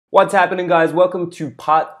What's happening, guys? Welcome to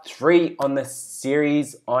part 3 on the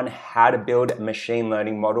series on how to build a machine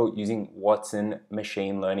learning model using Watson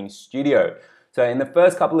Machine Learning Studio. So in the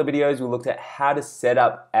first couple of videos, we looked at how to set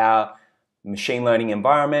up our machine learning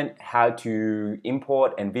environment, how to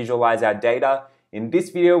import and visualize our data. In this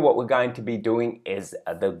video, what we're going to be doing is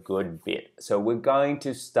the good bit. So we're going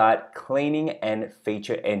to start cleaning and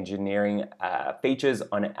feature engineering features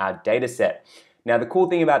on our data set. Now, the cool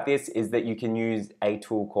thing about this is that you can use a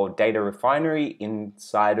tool called Data Refinery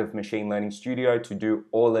inside of Machine Learning Studio to do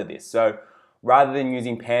all of this. So rather than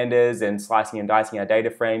using pandas and slicing and dicing our data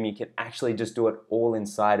frame, you can actually just do it all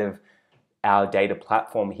inside of our data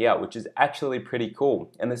platform here, which is actually pretty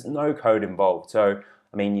cool. And there's no code involved. So,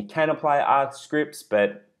 I mean, you can apply R scripts,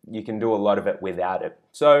 but you can do a lot of it without it.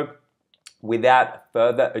 So without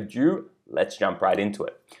further ado, let's jump right into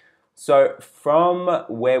it. So from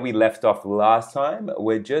where we left off last time,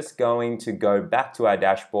 we're just going to go back to our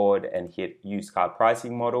dashboard and hit used car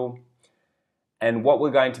pricing model. And what we're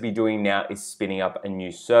going to be doing now is spinning up a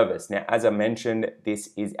new service. Now, as I mentioned, this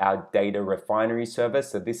is our Data Refinery service.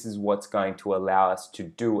 So this is what's going to allow us to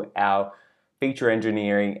do our feature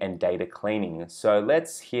engineering and data cleaning. So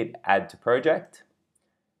let's hit add to project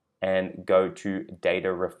and go to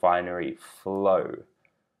Data Refinery flow.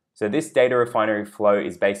 So this Data Refinery flow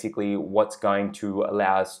is basically what's going to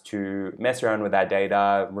allow us to mess around with our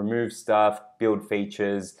data, remove stuff, build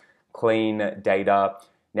features, clean data.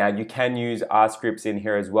 Now you can use R scripts in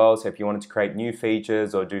here as well. So if you wanted to create new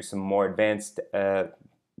features or do some more advanced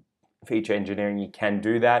feature engineering, you can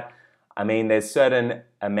do that. I mean, there's certain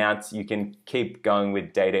amounts you can keep going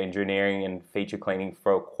with data engineering and feature cleaning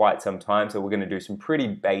for quite some time. So we're going to do some pretty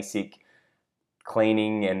basic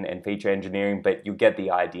cleaning and feature engineering, but you get the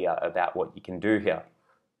idea about what you can do here.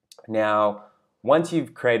 Now, once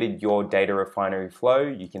you've created your Data Refinery flow,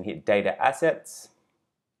 you can hit Data Assets,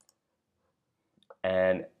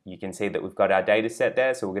 and you can see that we've got our data set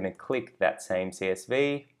there. So we're going to click that same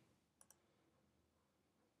CSV,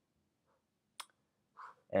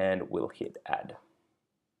 and we'll hit Add.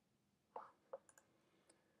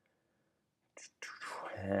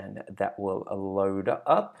 And that will load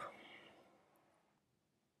up.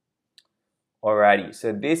 Alrighty,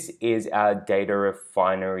 so this is our Data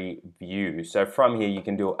Refinery view. So from here, you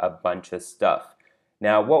can do a bunch of stuff.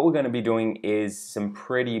 Now, what we're going to be doing is some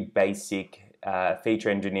pretty basic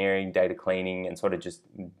feature engineering, data cleaning, and sort of just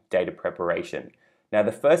data preparation. Now,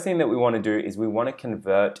 the first thing that we want to do is we want to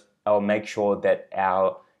convert or make sure that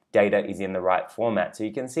our data is in the right format. So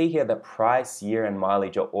you can see here that price, year, and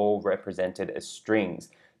mileage are all represented as strings.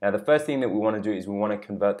 Now, the first thing that we want to do is we want to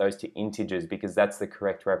convert those to integers because that's the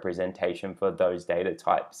correct representation for those data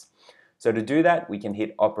types. So to do that, we can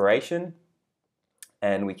hit Operation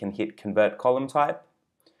and we can hit Convert Column Type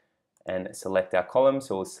and select our column.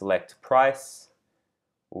 So we'll select Price,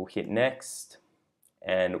 we'll hit Next,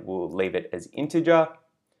 and we'll leave it as integer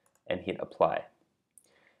and hit Apply.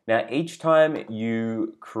 Now, each time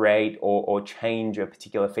you create or change a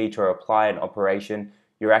particular feature or apply an operation,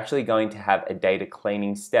 you're actually going to have a data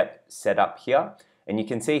cleaning step set up here. And you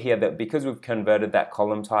can see here that because we've converted that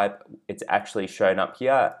column type, it's actually shown up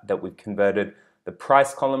here that we've converted the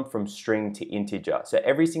price column from string to integer. So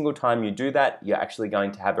every single time you do that, you're actually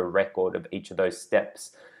going to have a record of each of those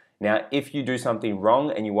steps. Now, if you do something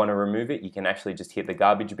wrong and you want to remove it, you can actually just hit the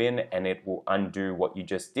garbage bin and it will undo what you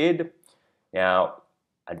just did. Now,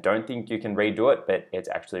 I don't think you can redo it, but it's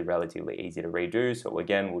actually relatively easy to redo. So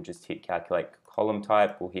again, we'll just hit calculate column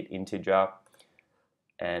type, we'll hit integer,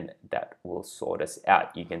 and that will sort us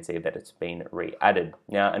out. You can see that it's been re-added.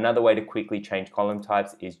 Now, another way to quickly change column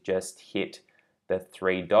types is just hit the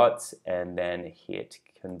 3 dots and then hit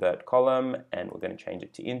convert column, and we're going to change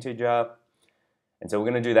it to integer. And so we're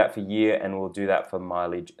going to do that for year, and we'll do that for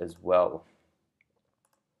mileage as well.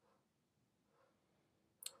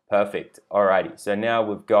 Perfect. Alrighty, so now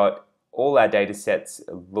we've got all our data sets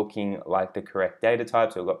looking like the correct data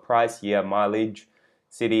type. So we've got price, year, mileage,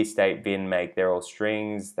 city, state, VIN, make. They're all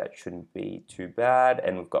strings. That shouldn't be too bad.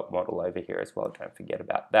 And we've got model over here as well. Don't forget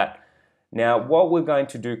about that. Now, what we're going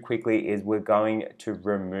to do quickly is we're going to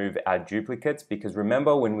remove our duplicates, because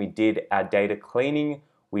remember when we did our data cleaning,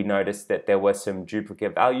 we noticed that there were some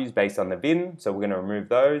duplicate values based on the VIN. So we're going to remove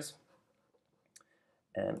those.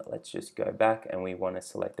 And let's just go back and we want to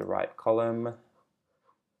select the right column.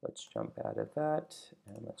 Let's jump out of that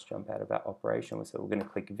and let's jump out of our operation. So we're going to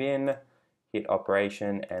click VIN, hit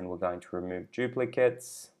Operation, and we're going to remove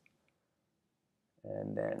duplicates.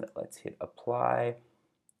 And then let's hit Apply.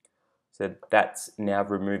 So that's now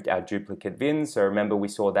removed our duplicate VINs. So remember we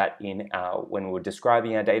saw that in when we were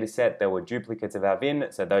describing our data set, there were duplicates of our VIN.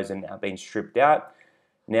 So those are now being stripped out.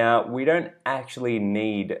 Now, we don't actually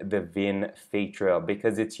need the VIN feature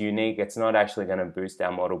because it's unique. It's not actually going to boost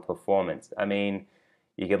our model performance. I mean,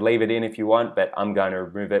 you could leave it in if you want, but I'm going to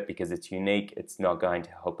remove it because it's unique. It's not going to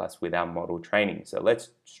help us with our model training. So let's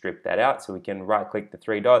strip that out. So we can right-click the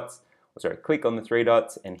three dots, click on the three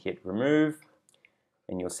dots and hit remove.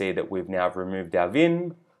 And you'll see that we've now removed our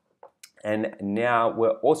VIN. And now we're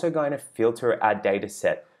also going to filter our data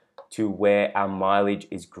set to where our mileage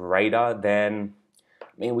is greater than,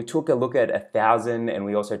 we took a look at 1,000 and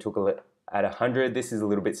we also took a look at 100. This is a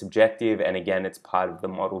little bit subjective, and again, it's part of the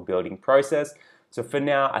model building process. So for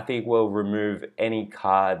now, I think we'll remove any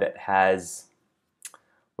car that has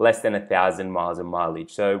less than 1,000 miles of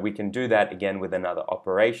mileage. So we can do that again with another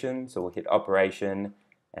operation. So we'll hit operation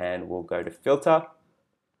and we'll go to filter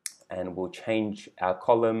and we'll change our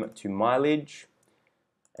column to mileage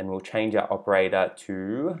and we'll change our operator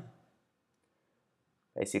to,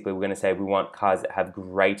 basically we're going to say we want cars that have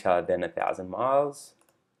greater than 1,000 miles.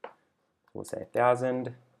 We'll say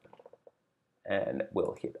 1,000 and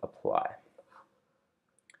we'll hit apply.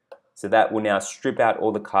 So that will now strip out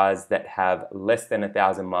all the cars that have less than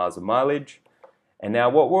 1,000 miles of mileage. And now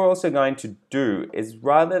what we're also going to do is,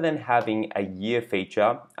 rather than having a year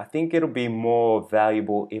feature, I think it'll be more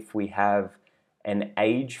valuable if we have an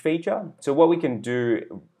age feature. So what we can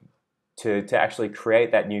do to actually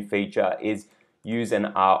create that new feature is use an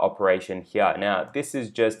R operation here. Now this is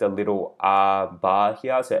just a little R bar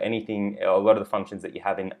here. So anything, a lot of the functions that you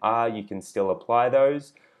have in R, you can still apply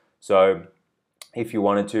those. So if you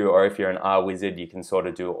wanted to, or if you're an R wizard, you can sort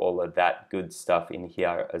of do all of that good stuff in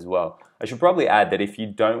here as well. I should probably add that if you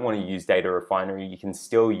don't want to use Data Refinery, you can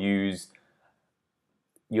still use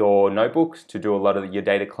your notebook to do a lot of your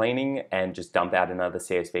data cleaning and just dump out another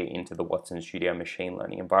CSV into the Watson Studio machine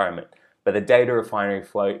learning environment. But the Data Refinery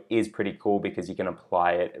flow is pretty cool because you can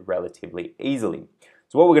apply it relatively easily.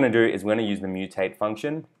 So what we're going to do is we're going to use the mutate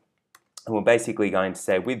function, and we're basically going to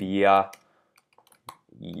say with year,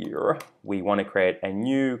 we want to create a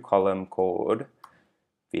new column called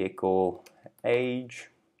vehicle age,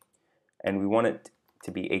 and we want it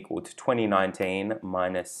to be equal to 2019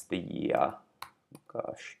 minus the year.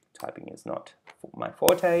 Gosh, typing is not my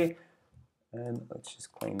forte, and let's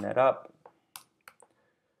just clean that up.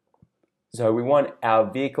 So we want our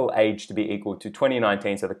vehicle age to be equal to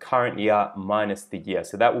 2019, so the current year minus the year.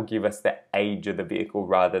 So that will give us the age of the vehicle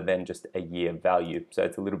rather than just a year value. So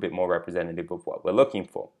it's a little bit more representative of what we're looking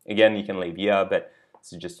for. Again, you can leave year, but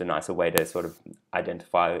this is just a nicer way to sort of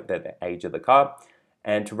identify the age of the car.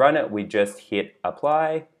 And to run it, we just hit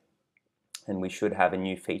apply, and we should have a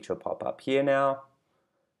new feature pop up here now.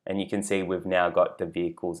 And you can see we've now got the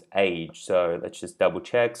vehicle's age. So let's just double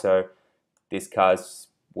check. So this car's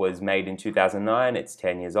was made in 2009, it's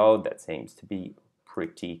 10 years old. That seems to be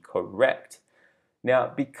pretty correct. Now,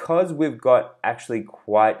 because we've got actually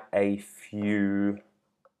quite a few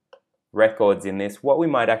records in this, what we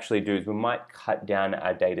might actually do is we might cut down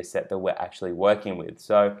our data set that we're actually working with.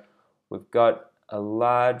 So we've got a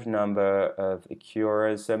large number of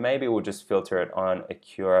Acuras, so maybe we'll just filter it on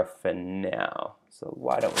Acura for now. So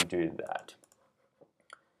why don't we do that?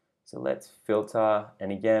 So let's filter,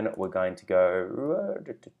 and again, we're going to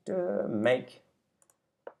go make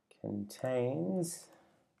contains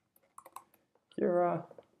Acura.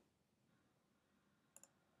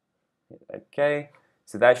 Okay,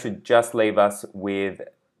 so that should just leave us with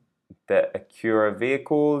the Acura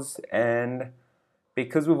vehicles, and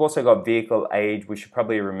because we've also got vehicle age, we should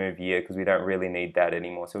probably remove year because we don't really need that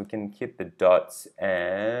anymore. So we can hit the dots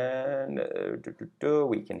and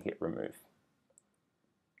we can hit remove.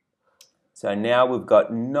 So now we've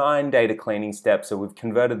got 9 data cleaning steps. So we've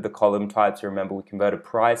converted the column types. Remember, we converted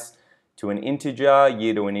price to an integer,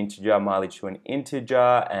 year to an integer, mileage to an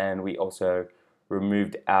integer, and we also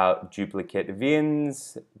removed our duplicate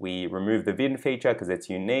VINs. We removed the VIN feature because it's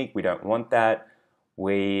unique. We don't want that.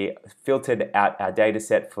 We filtered out our data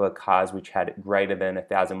set for cars which had greater than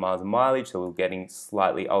 1,000 miles of mileage, so we're getting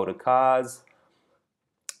slightly older cars.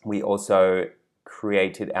 We also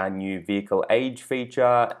created our new vehicle age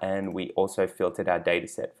feature, and we also filtered our data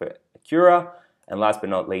set for Acura, and last but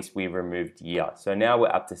not least, we removed year. So now we're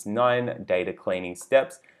up to 9 data cleaning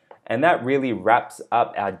steps, and that really wraps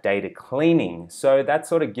up our data cleaning. So that's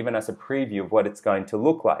sort of given us a preview of what it's going to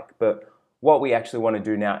look like, but what we actually want to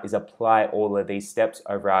do now is apply all of these steps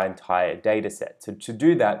over our entire data set. So to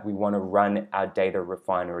do that, we want to run our Data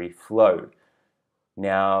Refinery flow.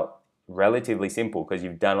 Now, relatively simple because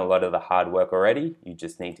you've done a lot of the hard work already. You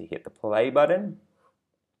just need to hit the play button.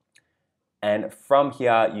 And from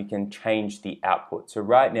here, you can change the output. So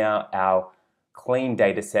right now, our clean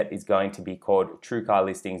data set is going to be called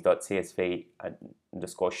truecarlistings.csv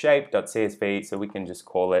underscore shape.csv. So we can just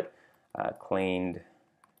call it cleaned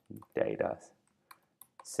data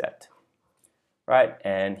set, right?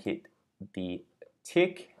 And hit the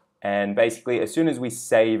tick. And basically, as soon as we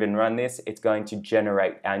save and run this, it's going to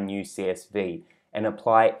generate our new CSV and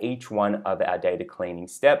apply each one of our data cleaning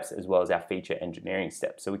steps as well as our feature engineering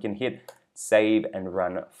steps. So we can hit save and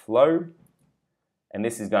run flow. And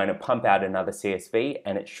this is going to pump out another CSV,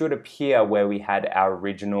 and it should appear where we had our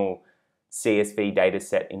original CSV data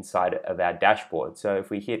set inside of our dashboard. So if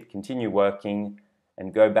we hit continue working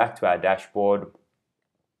and go back to our dashboard,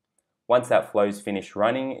 once that flow's finished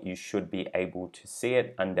running, you should be able to see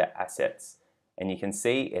it under assets. And you can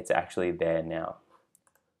see it's actually there now.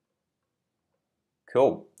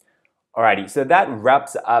 Cool. Alrighty, so that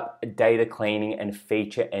wraps up data cleaning and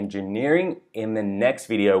feature engineering. In the next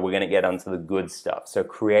video, we're going to get onto the good stuff. So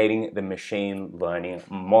creating the machine learning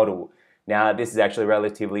model. Now, this is actually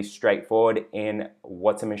relatively straightforward in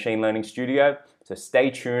Watson Machine Learning Studio. So stay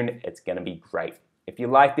tuned. It's going to be great. If you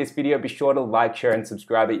like this video, be sure to like, share, and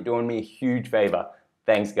subscribe. You're doing me a huge favor.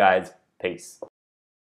 Thanks, guys. Peace.